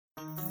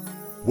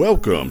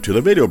Welcome to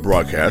the video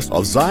broadcast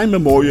of Zion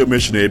Memorial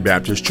Missionary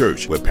Baptist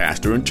Church with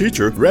pastor and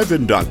teacher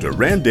Reverend Dr.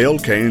 Randall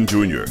Kane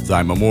Jr.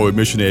 Zion Memorial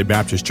Missionary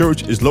Baptist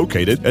Church is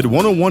located at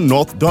 101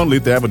 North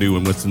Dunleith Avenue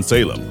in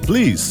Winston-Salem.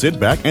 Please sit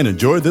back and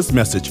enjoy this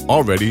message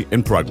already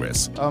in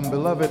progress.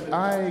 Beloved,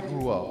 I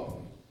grew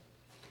up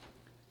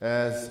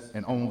as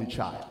an only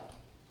child,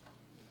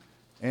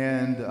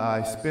 and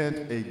I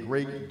spent a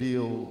great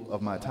deal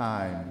of my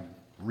time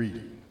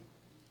reading.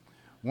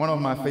 One of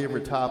my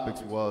favorite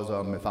topics was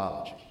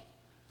mythology.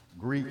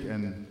 Greek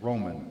and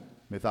Roman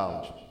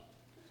mythology.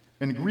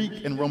 In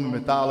Greek and Roman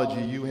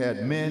mythology, you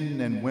had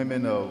men and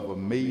women of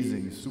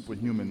amazing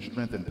superhuman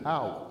strength and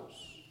powers.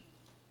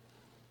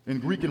 In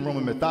Greek and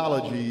Roman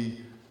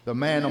mythology, the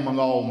man among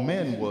all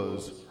men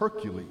was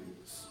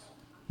Hercules,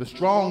 the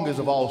strongest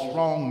of all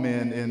strong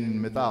men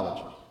in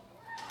mythology.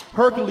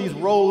 Hercules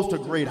rose to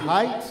great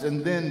heights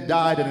and then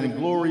died an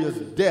inglorious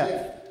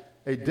death,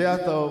 a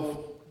death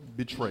of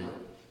betrayal.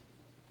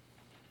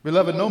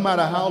 Beloved, no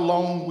matter how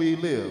long we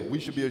live, we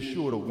should be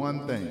assured of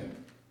one thing.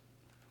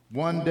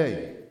 One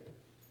day,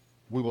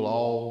 we will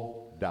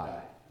all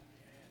die.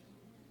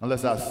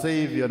 Unless our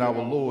Savior and our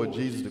Lord,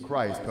 Jesus the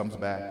Christ, comes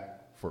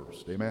back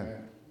first.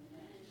 Amen.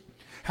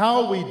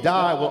 How we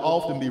die will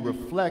often be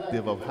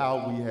reflective of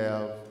how we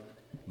have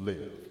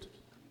lived.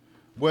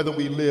 Whether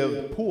we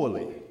lived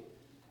poorly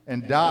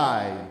and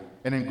died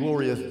an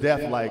inglorious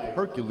death like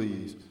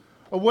Hercules,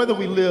 or whether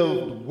we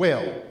lived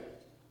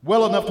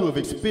well enough to have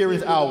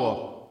experienced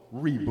our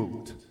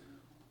reboot,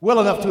 well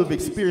enough to have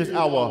experienced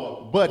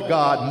our but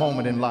God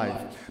moment in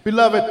life.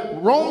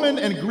 Beloved, Roman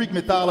and Greek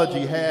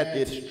mythology had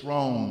its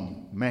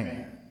strong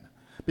man.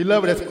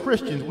 Beloved, as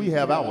Christians, we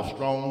have our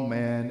strong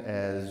man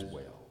as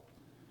well.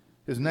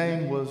 His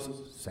name was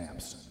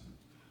Samson.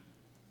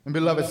 And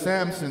beloved,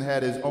 Samson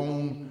had his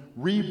own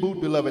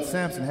reboot. Beloved,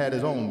 Samson had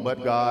his own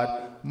but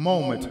God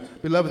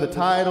moment. Beloved, the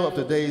title of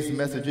today's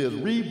message is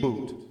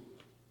Reboot,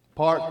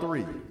 Part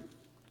 3,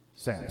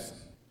 Samson.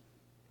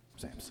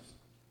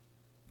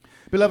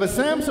 Beloved,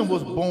 Samson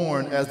was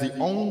born as the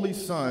only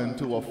son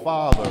to a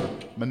father,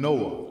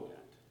 Manoah,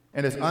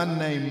 and his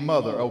unnamed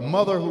mother, a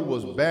mother who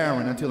was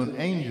barren until an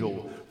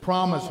angel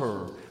promised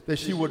her that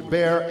she would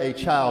bear a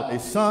child, a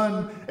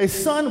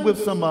son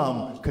with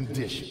some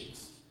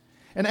conditions.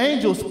 An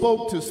angel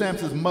spoke to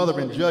Samson's mother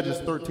in Judges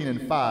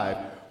 13:5,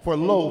 "For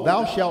lo,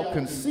 thou shalt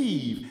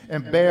conceive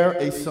and bear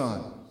a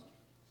son."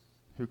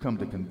 Here come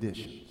the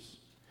conditions.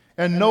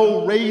 "And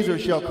no razor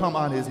shall come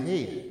on his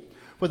head.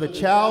 For the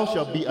child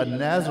shall be a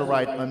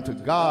Nazarite unto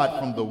God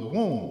from the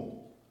womb,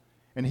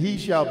 and he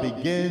shall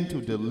begin to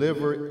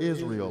deliver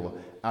Israel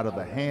out of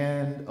the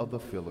hand of the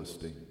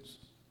Philistines."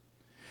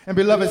 And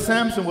beloved,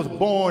 Samson was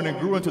born and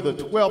grew into the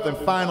 12th and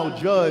final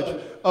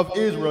judge of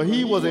Israel.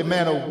 He was a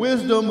man of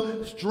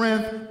wisdom,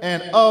 strength,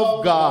 and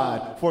of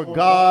God, for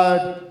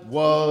God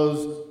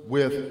was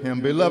with him.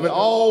 Beloved,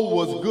 all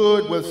was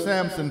good with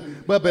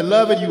Samson, but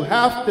beloved, you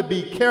have to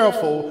be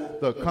careful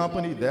the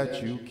company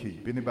that you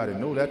keep. Anybody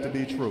know that to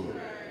be true?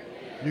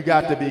 You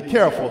got to be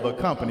careful the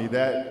company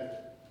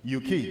that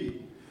you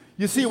keep.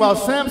 You see, while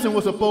Samson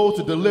was supposed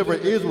to deliver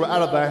Israel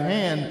out of the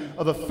hand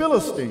of the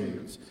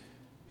Philistines,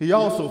 he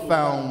also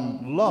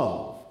found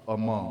love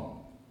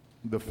among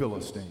the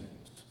Philistines,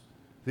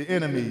 the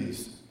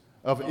enemies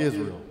of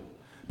Israel.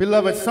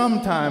 Beloved,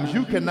 sometimes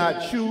you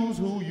cannot choose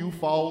who you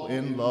fall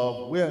in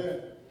love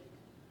with.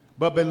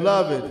 But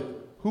beloved,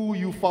 who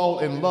you fall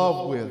in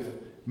love with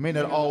may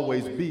not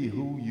always be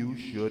who you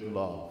should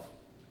love.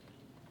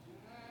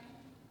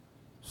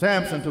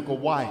 Samson took a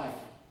wife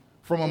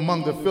from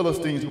among the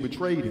Philistines who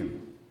betrayed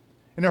him.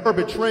 And in her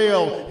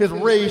betrayal, his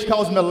rage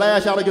caused him to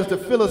lash out against the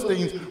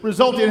Philistines,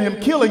 resulting in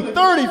him killing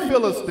 30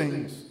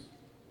 Philistines.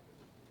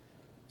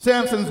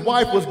 Samson's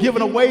wife was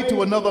given away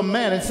to another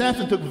man, and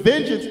Samson took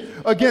vengeance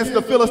against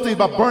the Philistines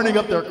by burning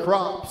up their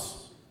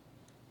crops.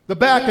 The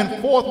back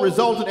and forth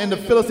resulted in the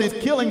Philistines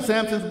killing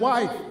Samson's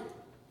wife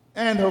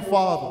and her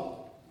father.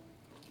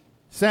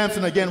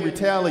 Samson again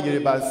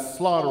retaliated by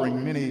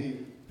slaughtering many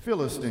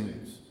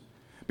Philistines.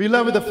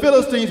 Beloved, the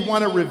Philistines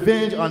wanted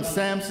revenge on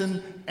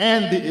Samson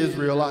and the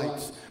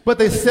Israelites, but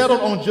they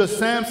settled on just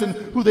Samson,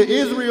 who the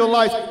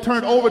Israelites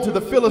turned over to the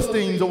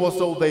Philistines, or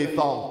so they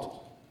thought.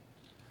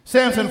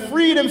 Samson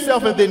freed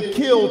himself and then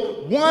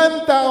killed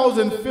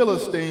 1,000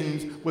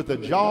 Philistines with the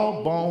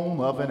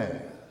jawbone of an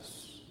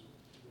ass.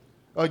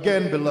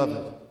 Again,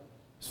 beloved,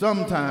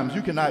 sometimes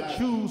you cannot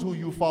choose who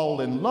you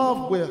fall in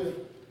love with,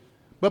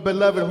 but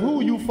beloved,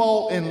 who you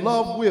fall in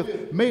love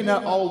with may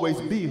not always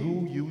be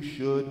who you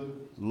should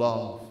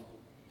love.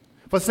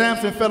 For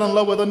Samson fell in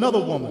love with another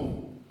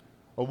woman,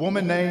 a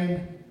woman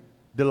named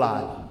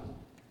Delilah.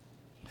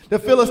 The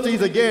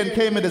Philistines again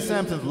came into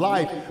Samson's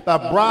life by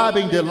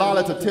bribing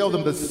Delilah to tell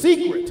them the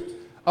secret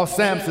of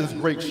Samson's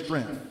great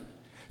strength.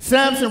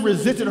 Samson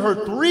resisted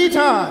her 3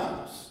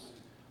 times,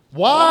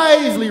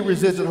 wisely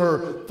resisted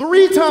her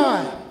 3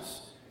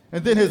 times,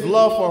 and then his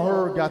love for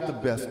her got the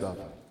best of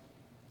him.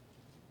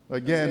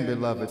 Again,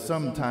 beloved,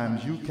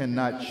 sometimes you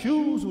cannot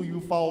choose who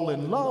you fall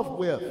in love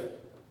with.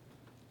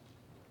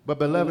 But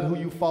beloved, who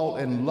you fall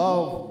in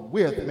love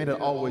with may not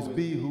always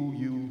be who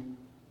you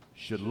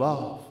should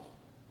love.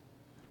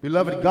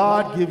 Beloved,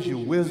 God gives you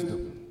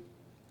wisdom.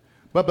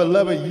 But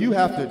beloved, you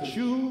have to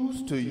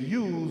choose to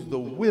use the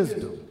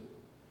wisdom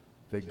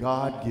that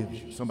God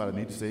gives you. Somebody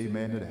need to say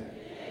amen to that.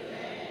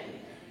 Amen.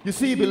 You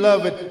see,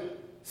 beloved,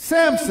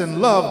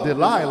 Samson loved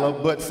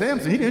Delilah, but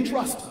Samson, he didn't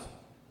trust her.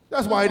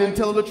 That's why he didn't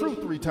tell her the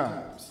truth 3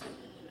 times.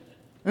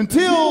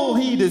 Until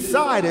he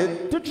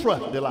decided to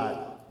trust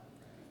Delilah.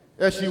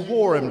 As she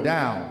wore him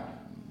down.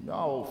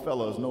 Y'all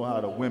fellas know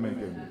how the women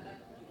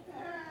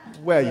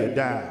can wear you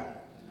down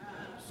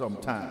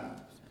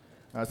sometimes.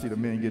 I see the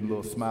men getting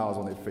little smiles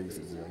on their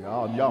faces.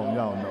 Y'all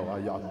know how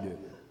y'all can get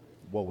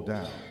wore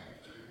down.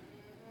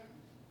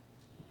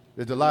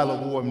 That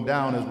Delilah wore him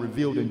down is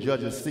revealed in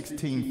Judges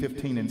 16,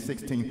 15, and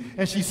 16.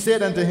 And she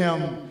said unto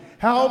him,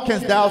 how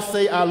canst thou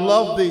say, I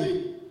love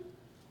thee,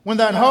 when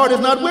thine heart is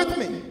not with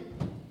me?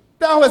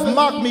 Thou hast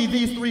mocked me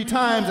these 3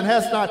 times, and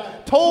hast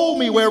not told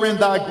me wherein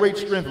thy great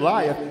strength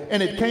lieth.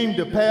 And it came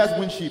to pass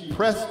when she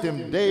pressed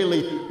him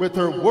daily with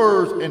her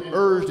words and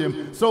urged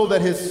him, so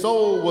that his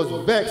soul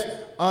was vexed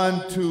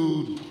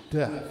unto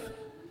death.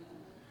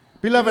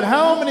 Beloved,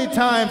 how many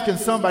times can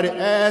somebody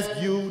ask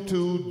you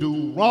to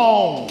do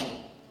wrong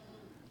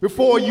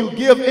before you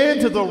give in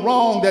to the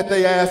wrong that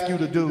they ask you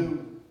to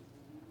do?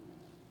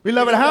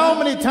 Beloved, how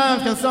many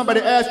times can somebody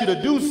ask you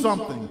to do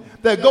something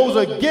that goes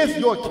against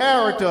your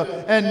character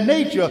and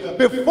nature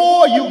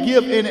before you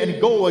give in and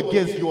go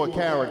against your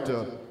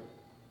character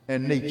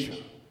and nature?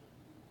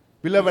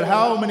 Beloved,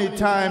 how many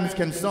times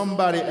can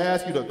somebody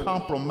ask you to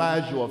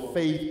compromise your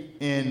faith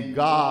in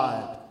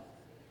God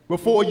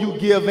before you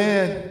give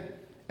in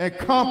and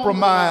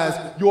compromise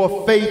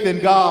your faith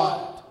in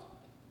God?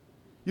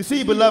 You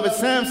see, beloved,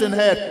 Samson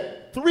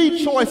had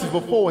 3 choices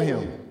before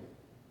him.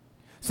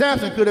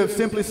 Samson could have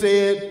simply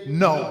said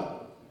no.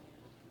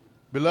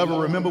 Beloved,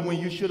 remember when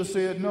you should have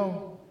said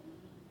no?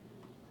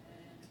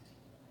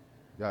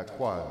 Got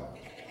quiet.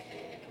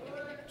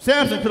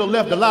 Samson could have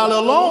left Delilah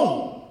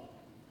alone.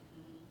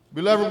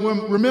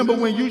 Beloved, remember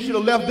when you should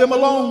have left them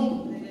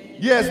alone?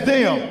 Yes,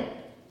 them.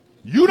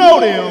 You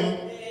know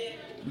them.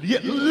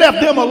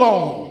 Left them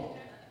alone.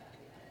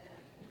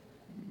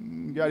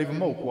 Got even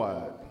more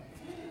quiet.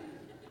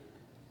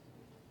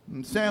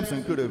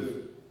 Samson could have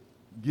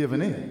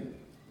given in.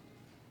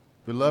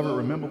 Beloved,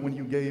 remember when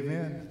you gave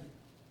in?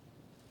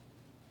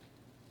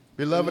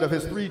 Beloved, of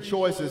his 3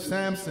 choices,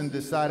 Samson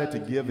decided to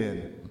give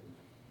in.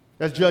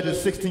 As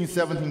Judges 16,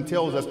 17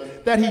 tells us,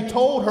 that he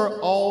told her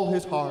all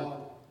his heart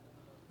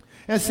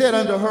and said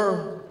unto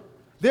her,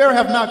 there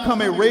have not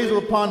come a razor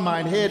upon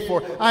mine head,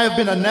 for I have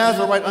been a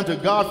Nazarite unto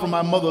God from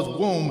my mother's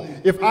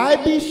womb. If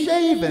I be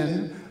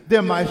shaven,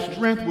 then my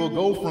strength will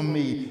go from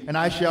me, and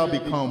I shall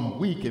become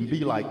weak and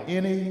be like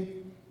any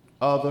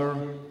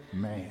other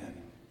man.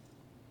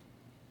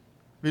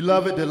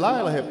 Beloved,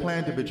 Delilah had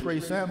planned to betray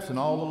Samson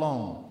all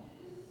along.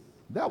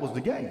 That was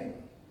the game.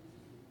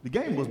 The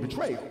game was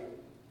betrayal.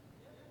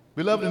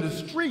 Beloved, in the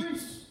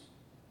streets,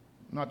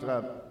 not that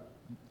I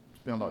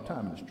spend a lot of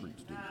time in the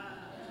streets, do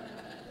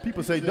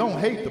people say, don't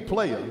hate the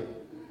player,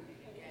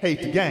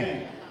 hate the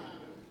game.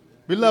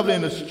 Beloved,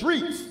 in the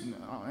streets,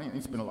 no, I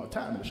ain't spend a lot of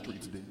time in the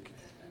streets, do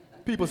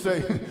people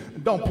say,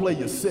 don't play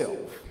yourself.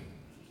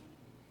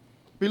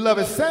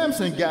 Beloved,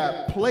 Samson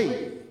got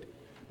played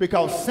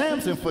because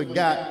Samson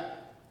forgot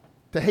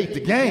to hate the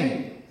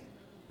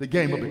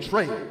game of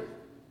betrayal.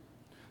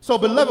 So,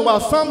 beloved,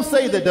 while some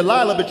say that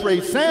Delilah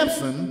betrayed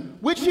Samson,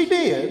 which she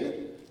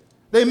did,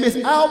 they miss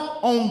out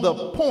on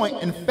the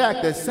point, in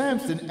fact, that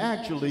Samson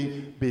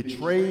actually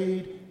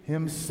betrayed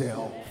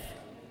himself.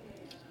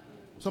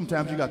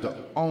 Sometimes you got to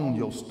own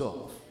your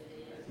stuff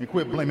and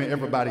quit blaming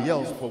everybody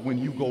else for when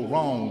you go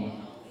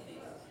wrong.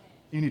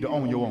 You need to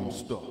own your own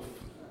stuff.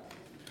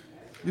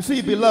 You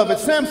see, beloved,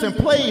 Samson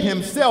played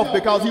himself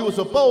because he was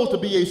supposed to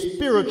be a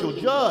spiritual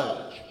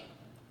judge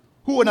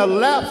who, in a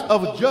lapse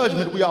of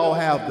judgment, we all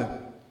have them,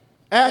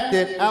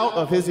 acted out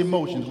of his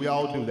emotions. We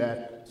all do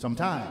that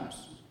sometimes.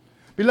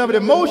 Beloved,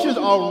 emotions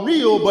are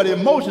real, but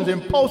emotions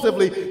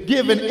impulsively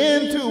given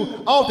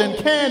into often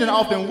can and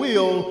often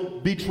will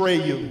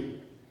betray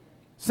you.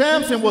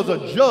 Samson was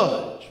a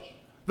judge,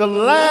 the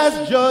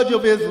last judge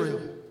of Israel.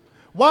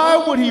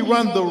 Why would he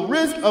run the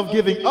risk of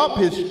giving up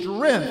his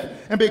strength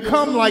and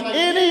become like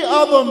any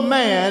other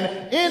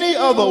man, any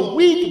other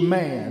weak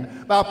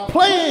man, by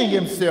playing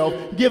himself,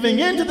 giving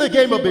into the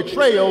game of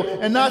betrayal,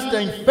 and not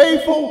staying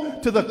faithful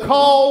to the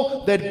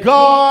call that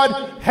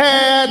God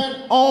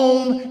had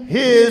on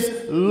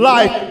his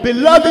life?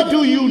 Beloved,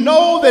 do you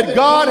know that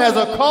God has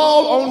a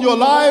call on your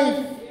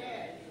life?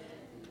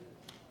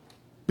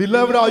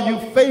 Beloved, are you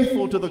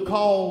faithful to the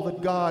call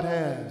that God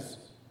has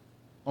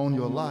on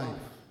your life?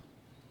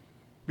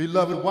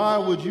 Beloved, why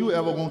would you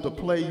ever want to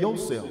play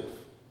yourself,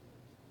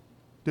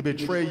 to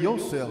betray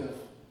yourself,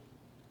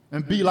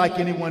 and be like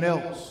anyone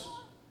else?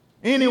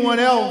 Anyone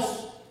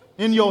else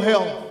in your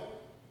health,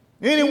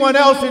 anyone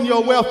else in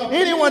your wealth,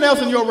 anyone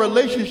else in your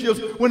relationships,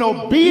 when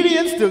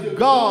obedience to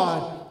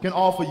God can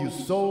offer you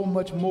so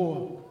much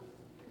more.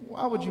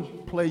 why would you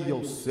play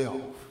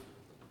yourself?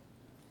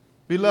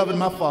 Beloved,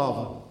 my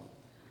father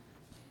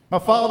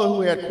who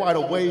had quite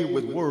a way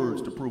with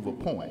words to prove a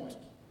point,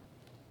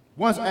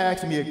 once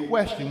asked me a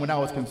question when I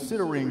was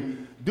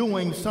considering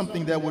doing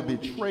something that would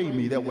betray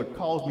me, that would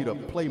cause me to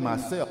play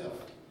myself,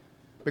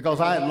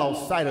 because I had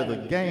lost sight of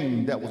the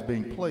game that was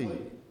being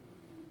played.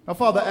 My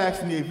father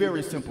asked me a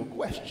very simple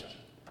question.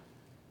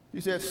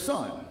 He said,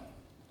 son,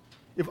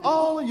 if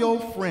all of your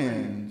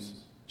friends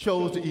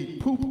chose to eat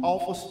poop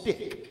off a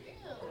stick,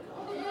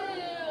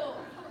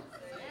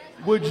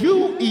 would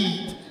you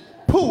eat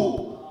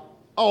poop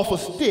off a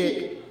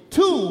stick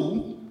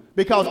too,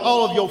 because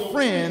all of your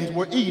friends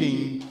were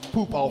eating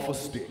poop off a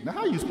stick? Now, how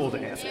are you supposed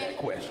to answer that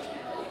question?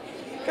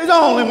 There's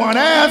only one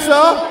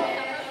answer.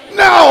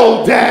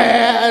 No,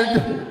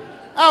 Dad,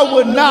 I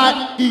would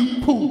not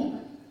eat poop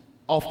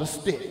off the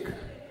stick.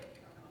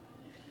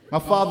 My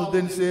father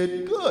then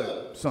said,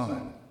 good,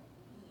 son.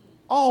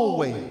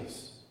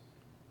 Always,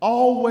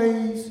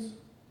 always,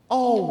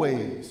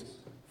 always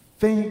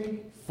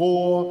think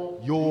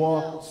for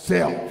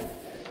yourself.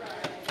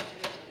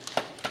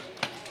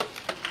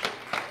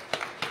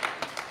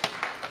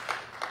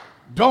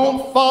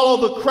 Don't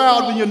follow the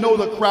crowd when you know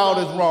the crowd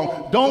is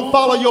wrong. Don't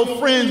follow your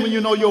friends when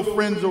you know your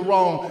friends are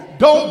wrong.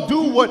 Don't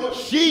do what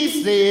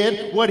she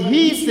said, what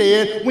he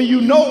said, when you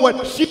know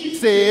what she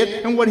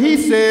said and what he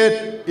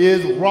said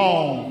is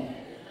wrong.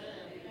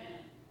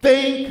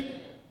 Think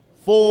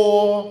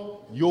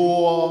for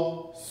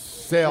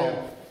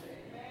yourself.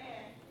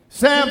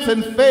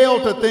 Samson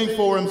failed to think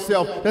for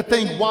himself, to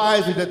think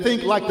wisely, to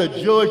think like the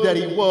judge that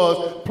he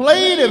was,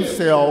 played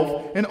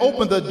himself, and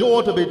opened the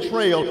door to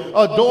betrayal,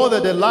 a door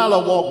that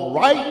Delilah walked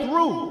right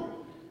through,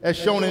 as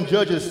shown in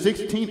Judges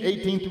 16,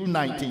 18 through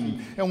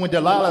 19. And when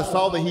Delilah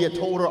saw that he had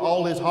told her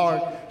all his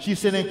heart, she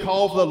sent and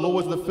called for the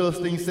lords of the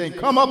Philistines, saying,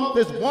 come up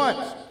this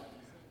once,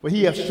 for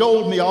he hath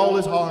showed me all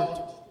his heart.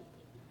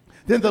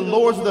 Then the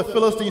lords of the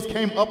Philistines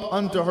came up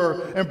unto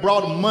her and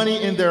brought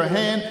money in their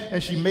hand,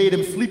 and she made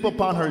him sleep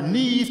upon her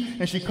knees,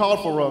 and she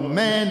called for a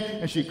man,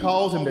 and she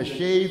caused him to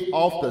shave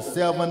off the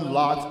 7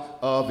 locks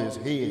of his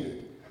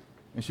head.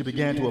 And she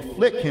began to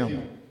afflict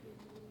him,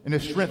 and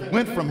his strength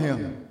went from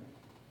him.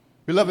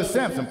 Beloved,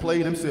 Samson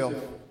played himself.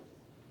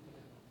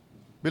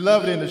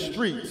 Beloved, in the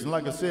streets, and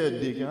like I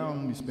said, Deacon, I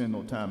don't be spending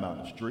no time out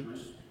in the streets,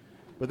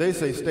 but they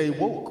say stay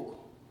woke,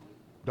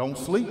 don't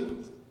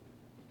sleep.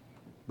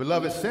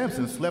 Beloved,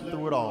 Samson slept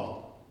through it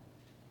all.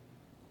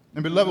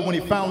 And beloved, when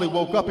he finally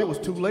woke up, it was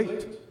too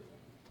late.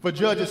 For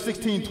Judges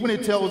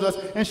 16:20 tells us,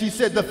 and she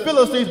said, the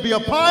Philistines be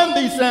upon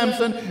thee,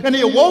 Samson. And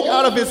he awoke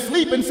out of his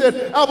sleep and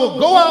said, I will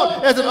go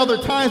out as at other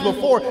times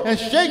before and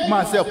shake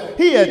myself.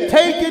 He had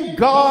taken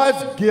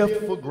God's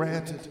gift for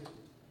granted.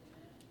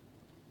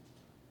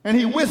 And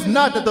he wist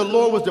not that the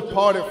Lord was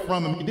departed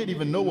from him. He didn't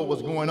even know what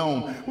was going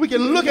on. We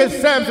can look at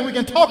Samson, we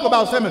can talk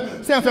about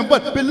Samson,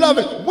 but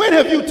beloved, when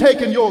have you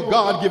taken your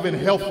God-given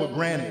health for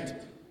granted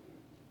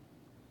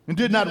and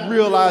did not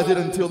realize it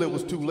until it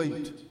was too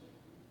late?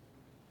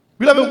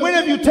 Beloved, when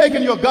have you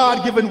taken your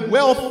God-given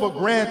wealth for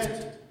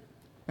granted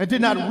and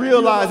did not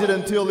realize it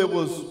until it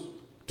was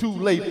too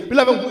late?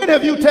 Beloved, when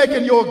have you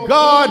taken your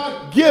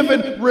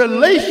God-given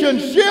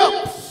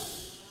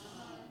relationships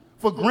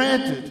for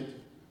granted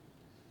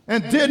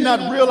and did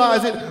not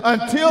realize it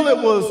until it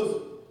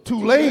was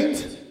too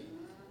late?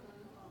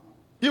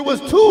 It was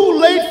too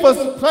late for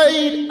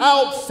played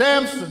out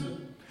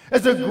Samson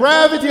as the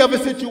gravity of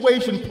his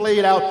situation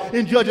played out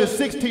in Judges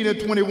 16 and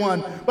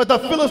 21. But the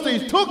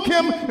Philistines took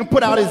him and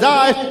put out his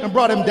eyes and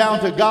brought him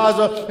down to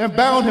Gaza and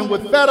bound him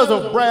with fetters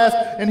of brass,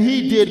 and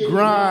he did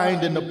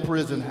grind in the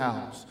prison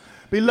house.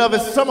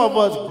 Beloved, some of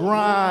us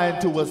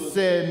grind to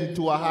ascend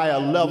to a higher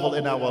level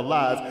in our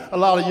lives. A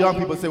lot of young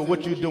people say, well,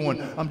 what you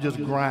doing? I'm just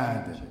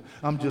grinding.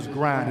 I'm just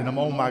grinding. I'm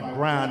on my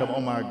grind. I'm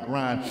on my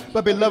grind.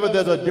 But beloved,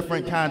 there's a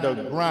different kind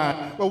of grind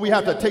where we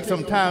have to take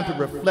some time to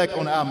reflect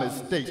on our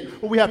mistakes,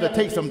 where we have to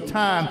take some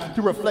time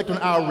to reflect on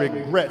our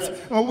regrets,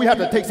 where we have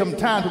to take some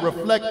time to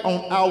reflect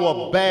on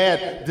our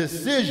bad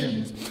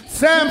decisions.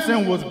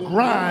 Samson was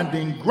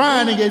grinding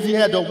as he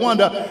had to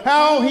wonder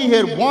how he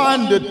had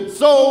wandered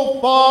so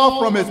far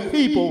from his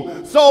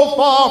people, so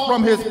far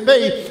from his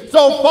faith,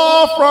 so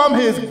far from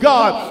his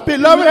God.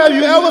 Beloved, have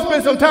you ever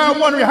spent some time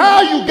wondering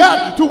how you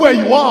got to where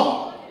you are?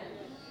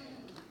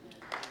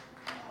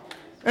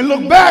 And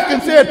look back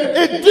and said,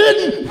 it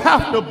didn't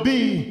have to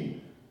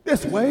be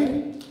this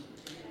way.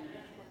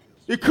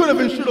 It could have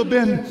and should have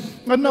been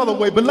another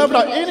way. Beloved,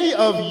 are any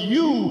of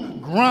you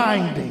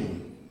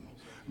grinding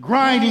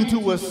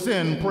to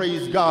ascend,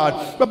 praise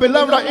God? But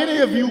beloved, are any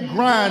of you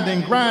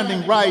grinding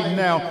right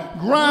now,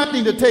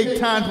 grinding to take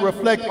time to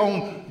reflect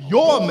on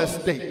your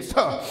mistakes,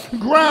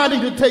 grinding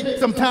to take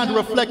some time to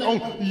reflect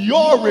on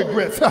your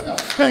regrets,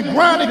 and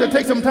grinding to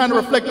take some time to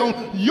reflect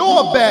on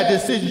your bad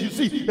decisions? You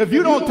see, if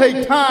you don't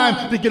take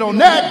time to get on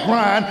that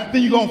grind,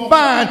 then you're going to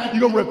find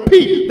you're going to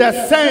repeat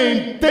that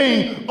same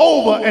thing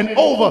over and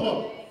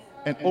over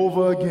and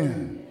over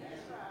again.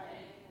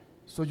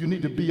 So you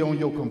need to be on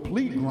your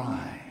complete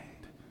grind.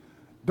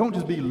 Don't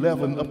just be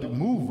leveling up to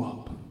move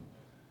up.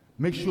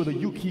 make sure that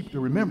you keep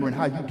remembering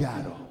how you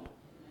got up.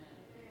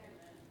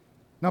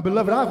 Now,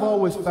 beloved, I've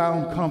always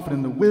found comfort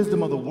in the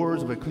wisdom of the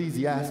words of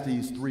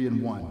Ecclesiastes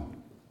 3:1.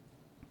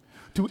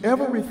 To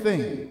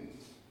everything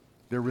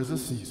there is a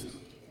season,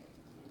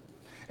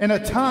 and a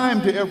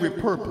time to every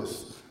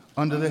purpose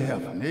under the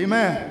heaven.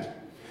 Amen.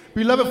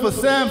 Beloved, for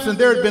Samson,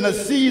 there had been a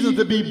season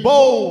to be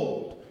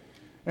bold,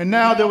 and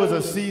now there was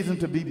a season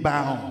to be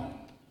bound.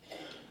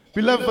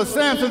 Beloved, for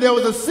Samson, there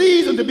was a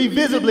season to be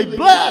visibly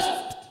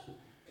blessed,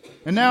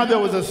 and now there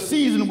was a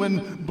season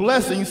when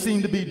blessings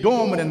seemed to be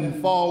dormant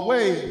and fall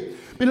away.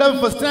 Beloved,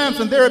 for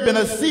Samson, there had been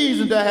a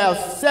season to have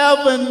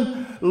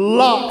 7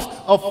 locks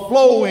of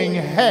flowing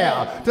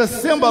hair to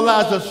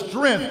symbolize the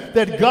strength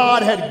that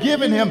God had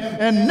given him.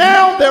 And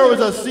now there was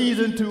a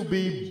season to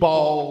be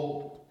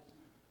bald,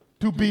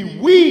 to be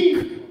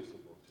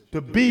weak, to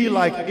be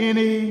like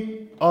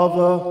any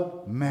other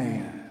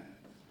man.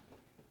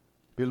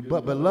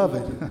 But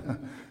beloved,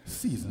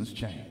 seasons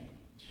change.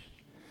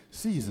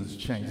 Seasons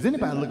change. Is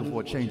anybody looking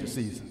for a change of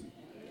season?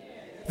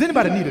 Does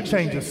anybody need a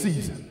change of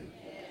season?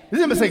 Does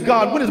anybody say,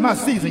 God, when is my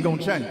season going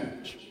to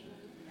change?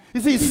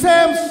 You see,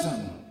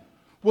 Samson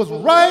was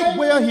right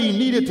where he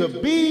needed to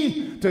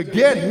be to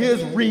get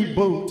his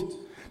reboot,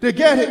 to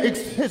get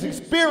his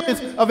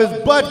experience of his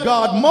but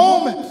God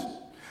moment.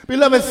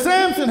 Beloved,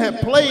 Samson had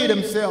played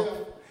himself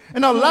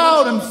and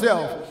allowed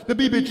himself to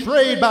be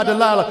betrayed by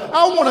Delilah.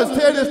 I want to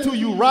tell this to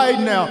you right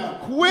now.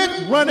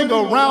 Quit running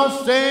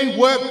around saying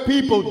what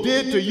people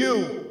did to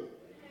you.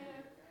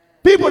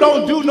 People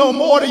don't do no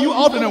more to you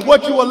often than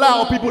what you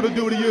allow people to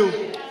do to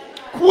you.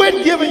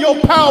 Quit giving your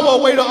power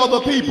away to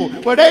other people.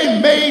 But they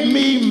made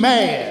me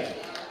mad.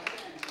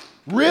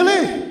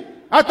 Really?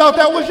 I thought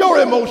that was your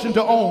emotion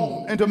to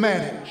own and to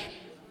manage.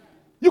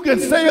 You can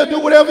say or do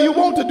whatever you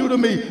want to do to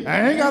me.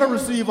 I ain't got to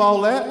receive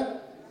all that.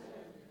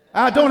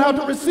 I don't have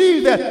to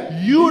receive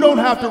that. You don't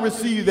have to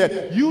receive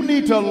that. You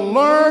need to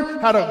learn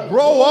how to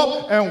grow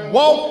up and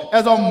walk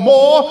as a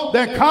more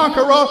than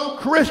conqueror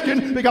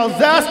Christian, because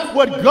that's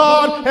what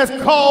God has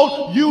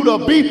called you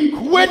to be.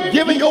 Quit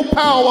giving your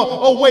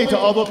power away to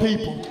other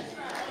people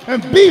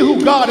and be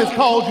who God has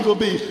called you to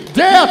be.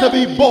 Dare to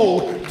be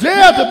bold.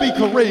 Dare to be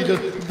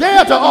courageous.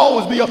 Dare to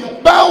always be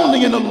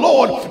abounding in the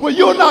Lord, where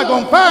you're not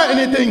going to find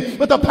anything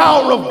but the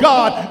power of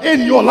God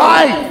in your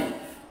life.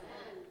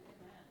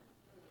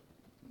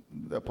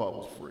 That part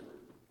was free.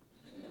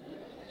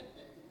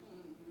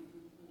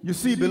 You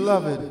see,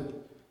 beloved,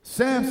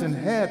 Samson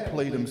had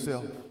played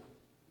himself.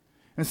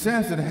 And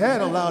Samson had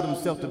allowed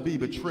himself to be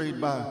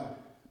betrayed by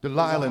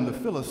Delilah and the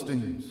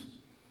Philistines.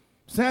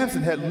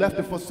 Samson had left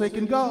and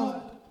forsaken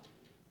God.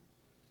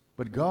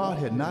 But God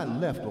had not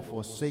left or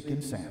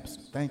forsaken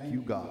Samson. Thank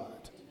you,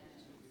 God.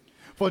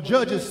 For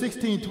Judges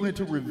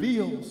 16:22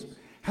 reveals,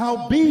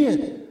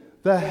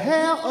 howbeit the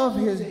hair of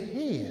his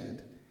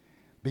head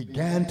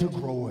began to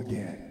grow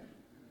again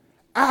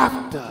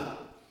after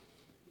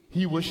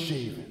he was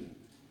shaven.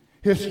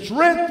 His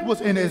strength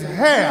was in his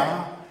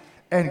hair,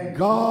 and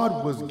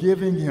God was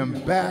giving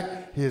him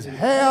back his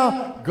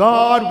hair.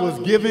 God was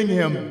giving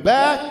him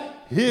back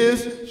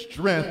his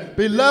strength.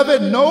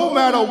 Beloved, no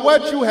matter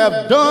what you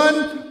have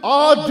done,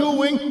 are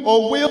doing,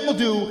 or will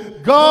do,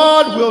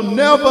 God will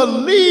never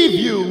leave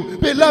you.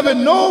 Beloved,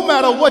 no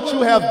matter what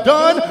you have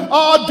done,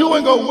 are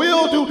doing, or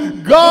will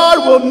do,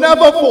 God will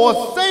never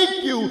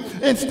forsake you.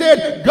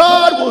 Instead,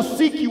 God will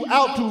seek you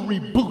out to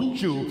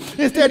reboot you.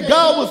 Instead,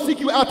 God will seek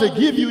you out to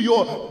give you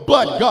your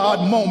but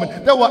God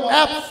moment that will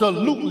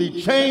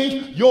absolutely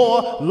change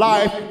your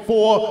life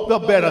for the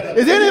better.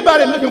 Is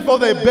anybody looking for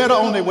their better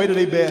on their way to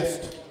their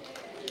best?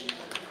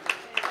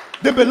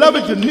 Then,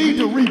 beloved, you need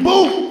to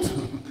reboot.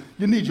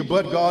 You need your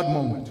but God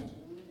moment.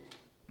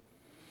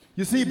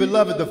 You see,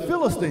 beloved, the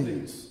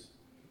Philistines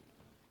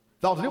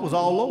thought that it was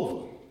all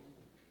over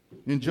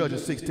in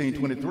Judges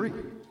 16:23.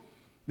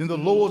 Then the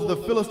lords of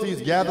the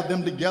Philistines gathered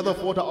them together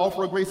for to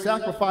offer a great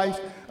sacrifice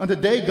unto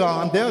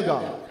Dagon, their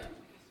God,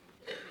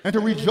 and to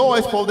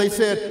rejoice, for they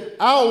said,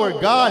 our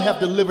God hath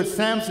delivered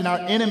Samson, our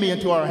enemy,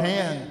 into our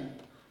hand.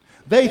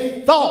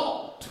 They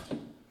thought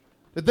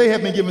that they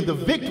had been given the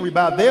victory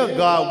by their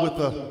God with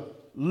a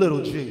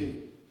little g.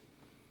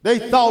 They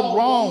thought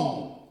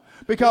wrong,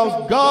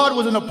 because God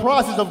was in the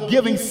process of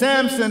giving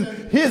Samson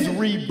his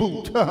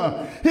reboot,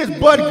 his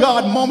but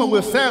God moment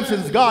with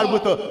Samson's God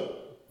with a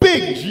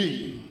big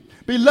G.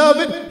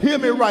 Beloved, hear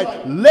me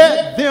right.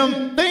 Let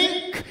them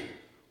think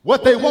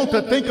what they want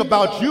to think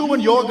about you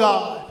and your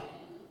God.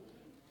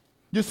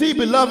 You see,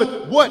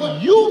 beloved,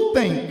 what you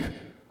think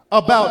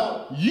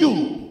about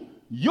you,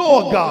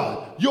 your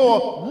God,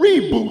 your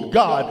reboot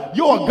God,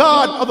 your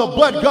God of the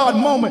but God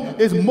moment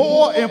is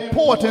more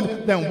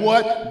important than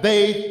what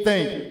they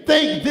think.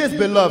 Think this,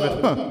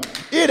 beloved.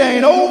 It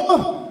ain't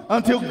over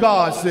until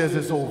God says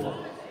it's over.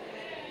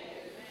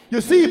 You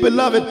see,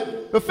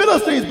 beloved, the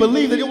Philistines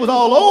believed that it was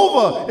all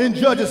over in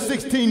Judges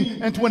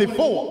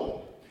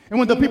 16:24. And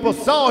when the people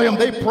saw him,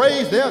 they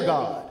praised their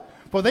God.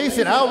 For they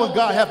said, our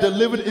God hath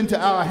delivered into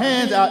our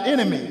hands our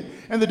enemy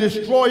and the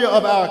destroyer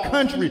of our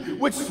country,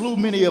 which slew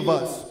many of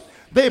us.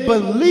 They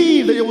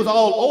believed that it was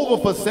all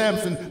over for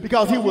Samson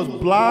because he was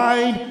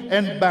blind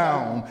and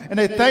bound. And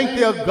they thanked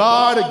their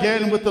God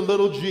again with the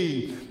little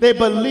g. They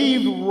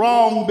believed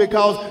wrong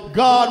because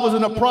God was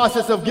in the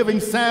process of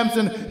giving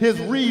Samson his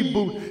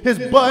reboot, his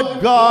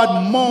but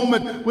God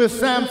moment with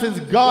Samson's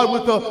God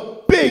with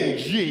a big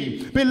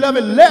G.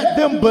 Beloved, let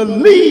them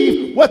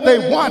believe what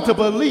they want to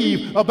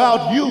believe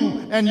about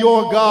you and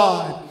your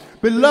God.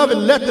 Beloved,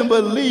 let them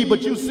believe,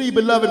 but you see,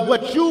 beloved,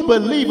 what you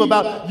believe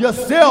about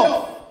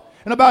yourself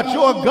and about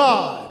your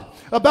God,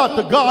 about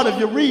the God of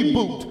your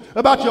reboot,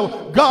 about your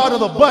God of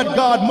the but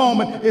God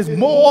moment is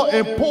more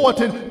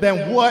important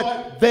than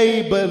what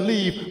they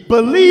believe.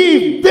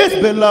 Believe this,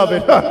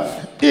 beloved,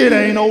 it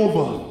ain't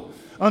over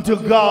until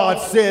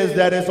God says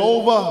that it's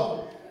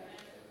over.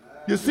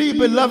 You see,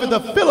 beloved, the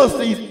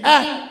Philistines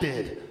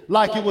acted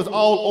like it was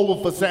all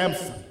over for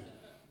Samson.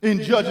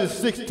 In Judges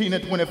 16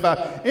 and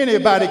 25,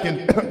 anybody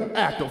can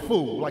act a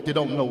fool like they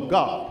don't know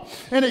God.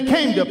 And it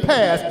came to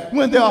pass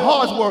when their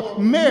hearts were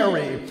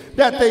merry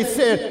that they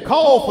said,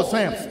 call for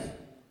Samson,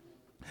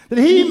 that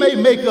he may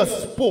make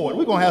us sport.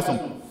 We're going to have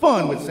some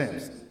fun with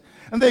Samson.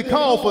 And they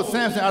called for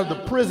Samson out of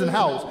the prison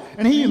house,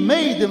 and he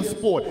made them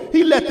sport.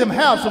 He let them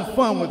have some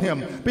fun with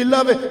him.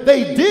 Beloved,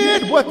 they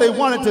did what they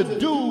wanted to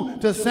do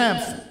to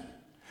Samson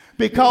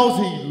because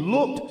he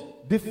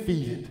looked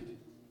defeated,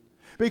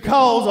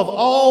 because of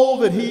all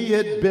that he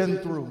had been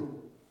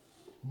through.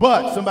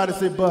 But, somebody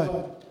say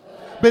but.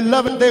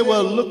 Beloved, they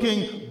were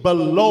looking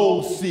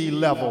below sea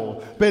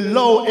level,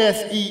 below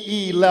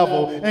SEE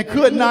level, and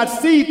could not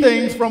see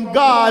things from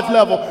God's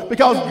level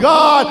because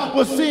God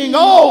was seeing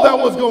all that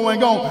was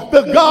going on.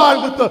 The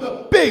God with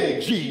the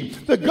big G,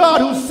 the God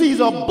who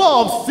sees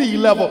above sea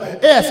level,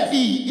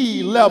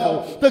 SEE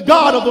level, the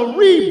God of the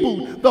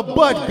reboot, the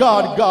but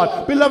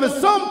God. Beloved,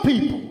 some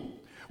people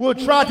will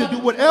try to do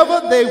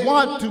whatever they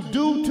want to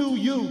do to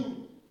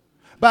you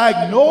by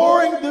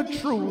ignoring the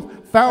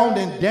truth found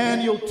in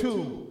Daniel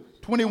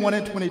 2:21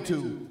 and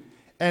 22.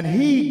 And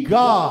he,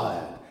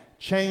 God,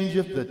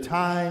 changeth the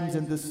times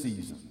and the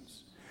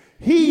seasons.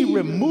 He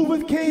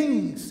removeth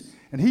kings,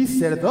 and he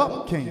setteth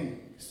up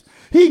kings.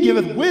 He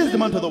giveth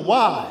wisdom unto the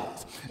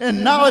wise,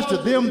 and knowledge to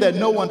them that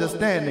know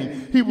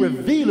understanding. He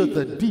revealeth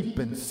the deep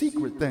and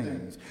secret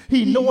things.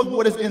 He knoweth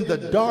what is in the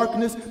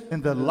darkness,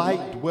 and the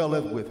light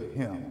dwelleth with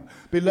him.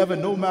 Beloved,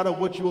 no matter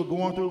what you are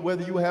going through,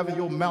 whether you are having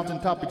your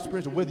mountaintop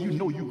experience or whether you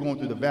know you're going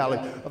through the valley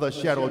of the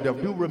shadow of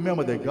death, do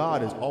remember that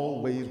God is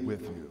always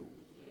with you.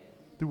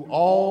 Through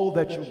all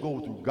that you go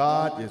through,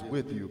 God is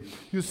with you.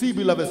 You see,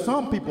 beloved,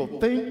 some people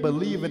think,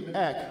 believe, and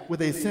act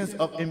with a sense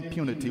of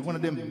impunity. One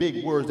of them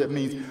big words that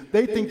means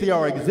they think they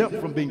are exempt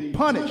from being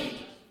punished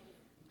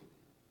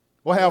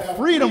or have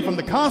freedom from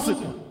the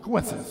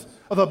consequences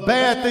of the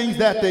bad things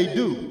that they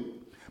do.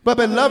 But,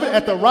 beloved,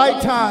 at the right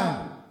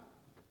time,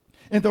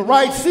 in the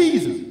right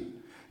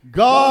season,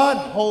 God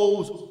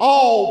holds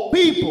all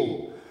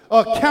people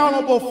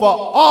accountable for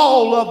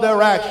all of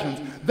their actions.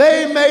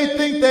 They may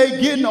think they're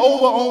getting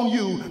over on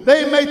you.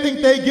 They may think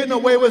they're getting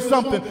away with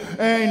something.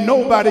 Ain't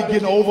nobody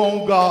getting over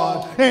on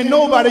God. Ain't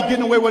nobody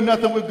getting away with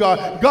nothing with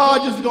God.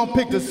 God just going to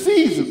pick the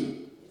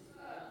season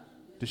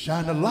to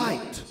shine the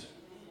light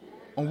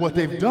on what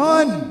they've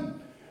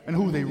done and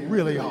who they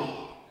really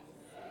are.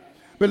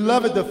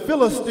 Beloved, the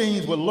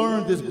Philistines will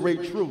learn this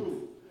great truth.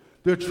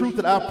 The truth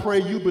that I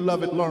pray you,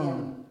 beloved,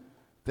 learn,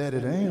 that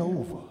it ain't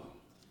over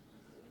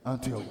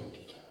until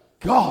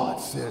God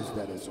says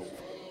that it's over.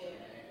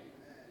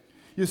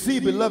 You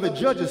see, beloved,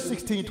 Judges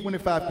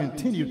 16:25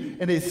 continued,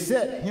 and they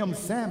set him,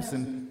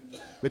 Samson,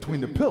 between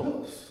the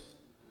pillars.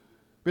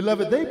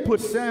 Beloved, they put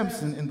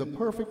Samson in the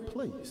perfect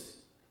place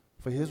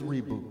for his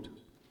reboot,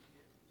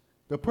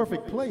 the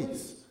perfect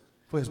place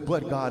for his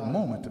but God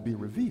moment to be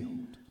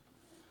revealed.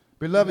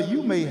 Beloved,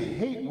 you may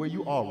hate where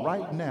you are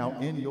right now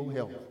in your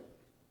health.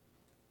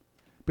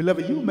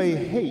 Beloved, you may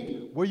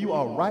hate where you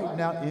are right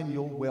now in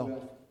your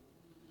wealth.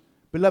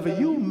 Beloved,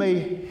 you may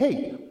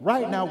hate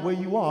right now where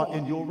you are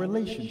in your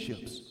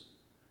relationships.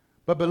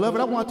 But, beloved,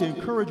 I want to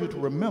encourage you to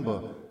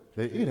remember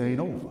that it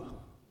ain't over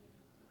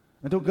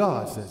until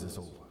God says it's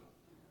over.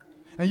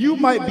 And you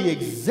might be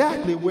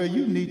exactly where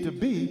you need to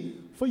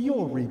be for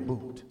your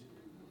reboot,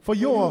 for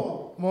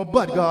your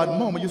but God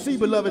moment. You see,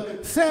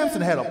 beloved,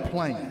 Samson had a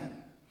plan,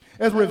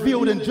 as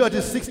revealed in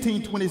Judges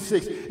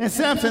 16:26. And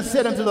Samson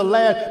said unto the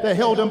lad that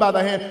held him by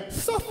the hand,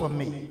 suffer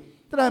me,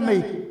 that I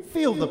may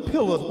feel the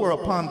pillars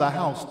whereupon the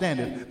house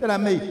standeth, that I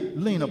may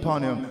lean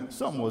upon him.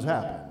 Something was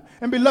happening.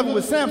 And beloved,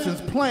 with Samson's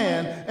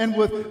plan and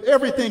with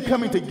everything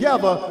coming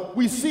together,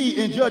 we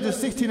see in Judges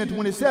 16 and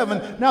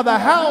 27, now the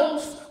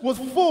house was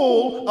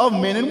full of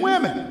men and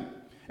women,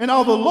 and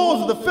all the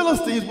lords of the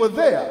Philistines were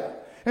there.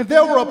 And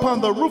there were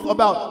upon the roof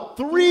about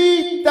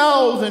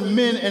 3,000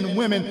 men and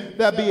women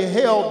that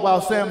beheld while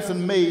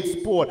Samson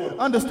made sport.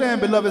 Understand,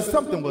 beloved,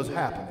 something was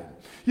happening.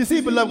 You see,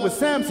 beloved, with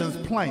Samson's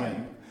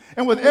plan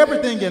and with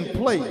everything in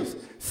place,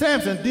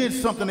 Samson did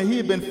something that he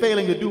had been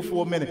failing to do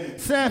for a minute.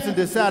 Samson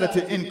decided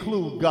to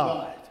include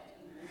God.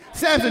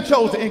 Samson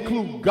chose to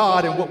include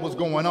God in what was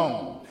going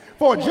on.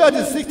 For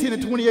Judges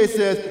 16:28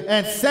 says,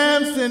 and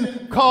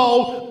Samson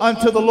called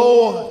unto the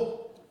Lord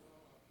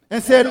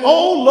and said,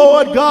 O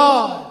Lord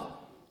God,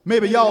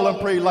 maybe y'all done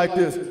prayed like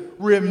this,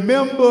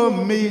 remember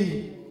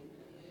me,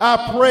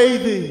 I pray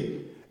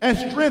thee, and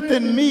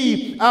strengthen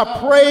me, I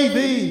pray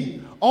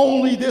thee,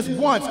 only this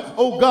once,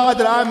 O God,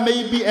 that I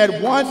may be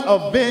at once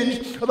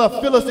avenged of the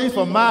Philistines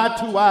for my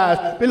 2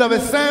 eyes.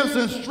 Beloved,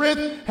 Samson's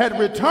strength had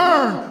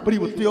returned, but he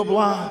was still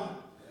blind.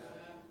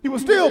 He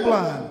was still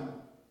blind.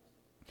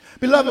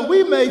 Beloved,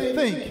 we may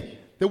think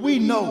that we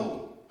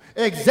know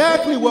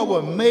exactly what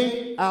will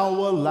make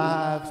our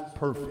lives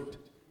perfect.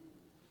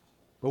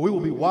 But we will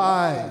be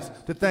wise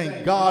to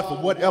thank God for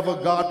whatever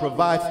God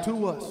provides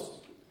to us.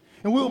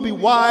 And we will be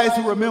wise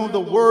to remember the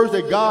words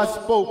that God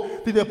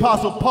spoke to the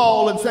Apostle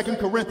Paul in 2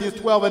 Corinthians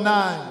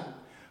 12:9.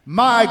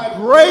 My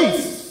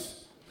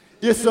grace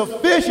is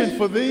sufficient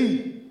for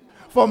thee,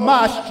 for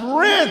my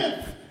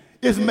strength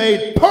is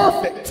made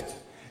perfect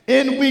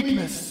in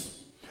weakness.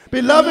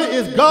 Beloved,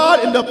 is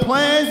God in the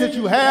plans that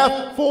you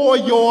have for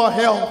your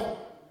health?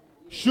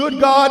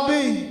 Should God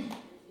be?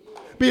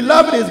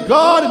 Beloved, is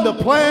God in the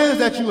plans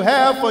that you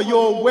have for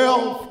your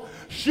wealth?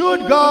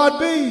 Should God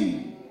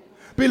be?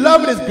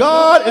 Beloved, is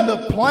God in the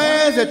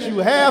plans that you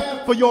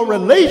have for your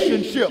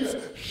relationships?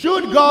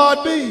 Should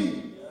God be?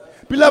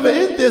 Beloved,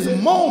 in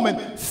this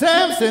moment,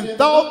 Samson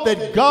thought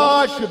that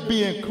God should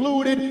be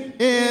included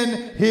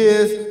in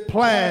his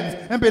plans.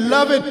 And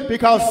beloved,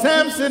 because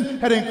Samson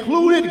had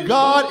included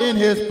God in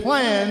his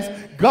plans,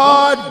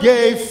 God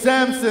gave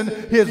Samson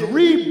his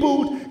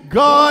reboot.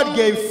 God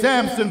gave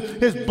Samson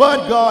his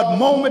Bud God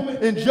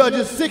moment in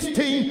Judges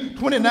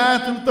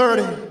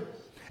 16:29-30.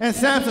 And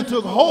Samson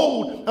took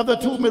hold of the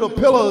 2 middle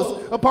pillars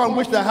upon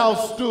which the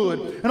house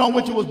stood, and on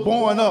which it was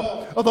borne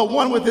up, of the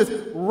one with his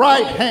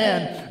right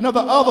hand, and of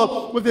the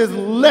other with his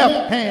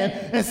left hand.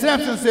 And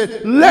Samson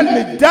said, let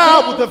me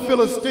die with the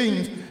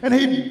Philistines. And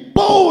he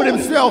bowed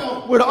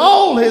himself with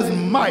all his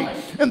might.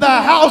 And the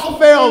house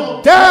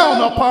fell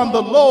down upon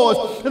the lords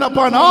and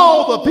upon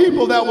all the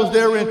people that was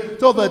therein.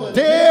 So the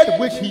dead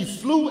which he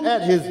slew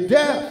at his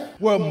death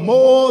were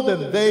more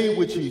than they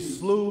which he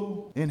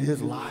slew in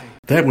his life.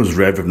 That was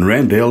Reverend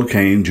Randall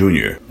Kane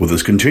Jr. with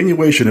his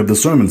continuation of the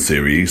sermon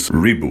series,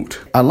 Reboot.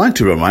 I'd like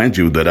to remind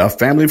you that our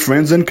Family,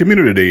 Friends, and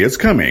Community Day is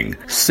coming,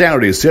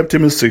 Saturday,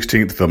 September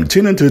 16th from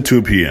 10 until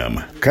 2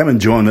 p.m. Come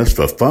and join us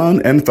for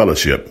fun and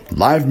fellowship,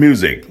 live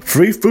music,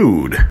 free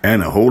food,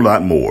 and a whole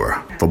lot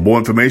more. For more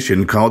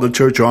information, call the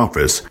church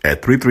office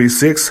at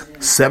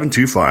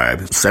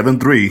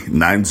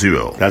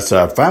 336-725-7390. That's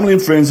our Family,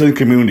 Friends, and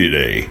Community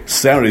Day,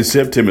 Saturday,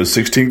 September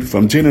 16th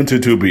from 10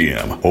 until 2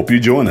 p.m. Hope you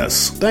join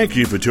us. Thank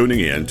you for tuning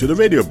in to the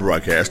radio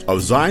broadcast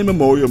of Zion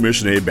Memorial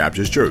Missionary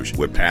Baptist Church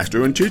with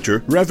pastor and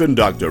teacher, Reverend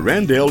Dr.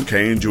 Randall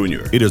Kane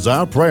Jr. It is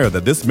our prayer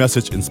that this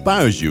message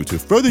inspires you to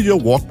further your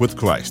walk with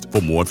Christ. For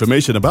more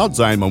information about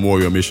Zion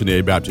Memorial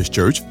Missionary Baptist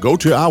Church, go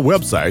to our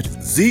website,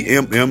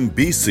 zmmbc.net,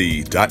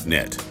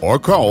 or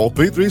call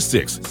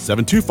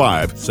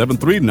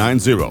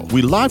 336-725-7390.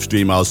 We live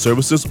stream our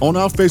services on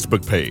our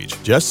Facebook page.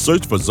 Just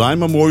search for Zion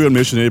Memorial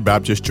Missionary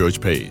Baptist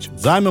Church page.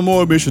 Zion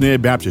Memorial Missionary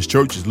Baptist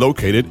Church is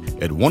located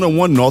at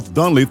 101 North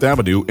Dunleith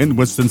Avenue in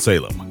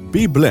Winston-Salem.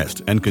 Be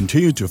blessed and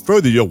continue to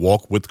further your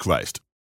walk with Christ.